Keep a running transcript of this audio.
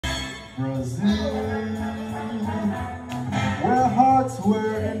Brazil, where hearts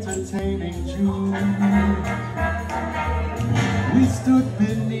were entertaining June. We stood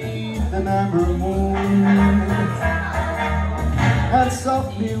beneath an amber moon and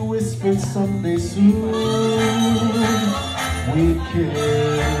softly whispered someday soon we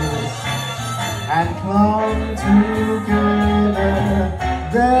kissed and clung together.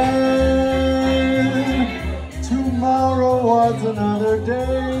 Then tomorrow was another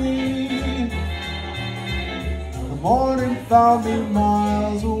day. The morning found me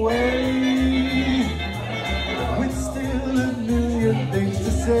miles away, with still a million things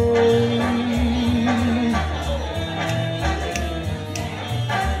to say.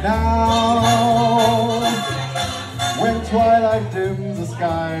 Now, when twilight dims the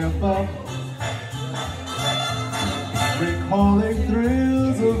sky above, recalling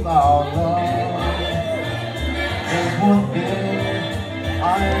thrills of our love, there's one thing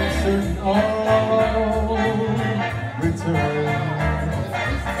I'm certain of: return.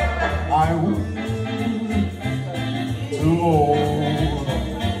 I will to old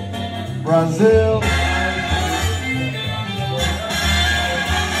Brazil.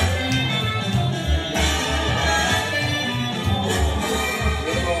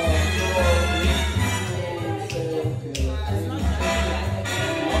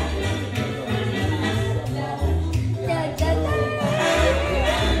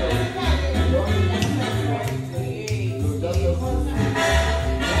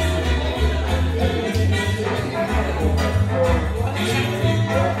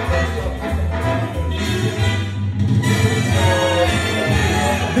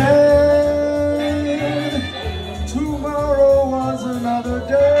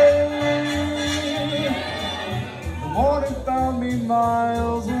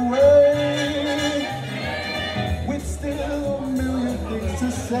 Miles away, with still a million things to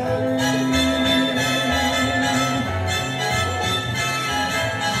say.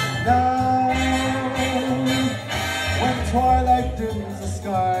 Now, when twilight dims the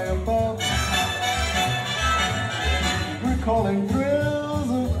sky above, recalling thrills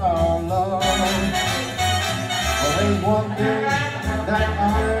of our love, well, there's one thing that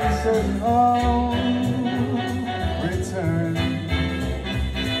I'm certain of: return.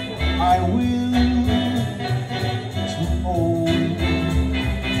 I will to old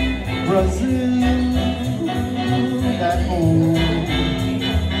Brazil, that old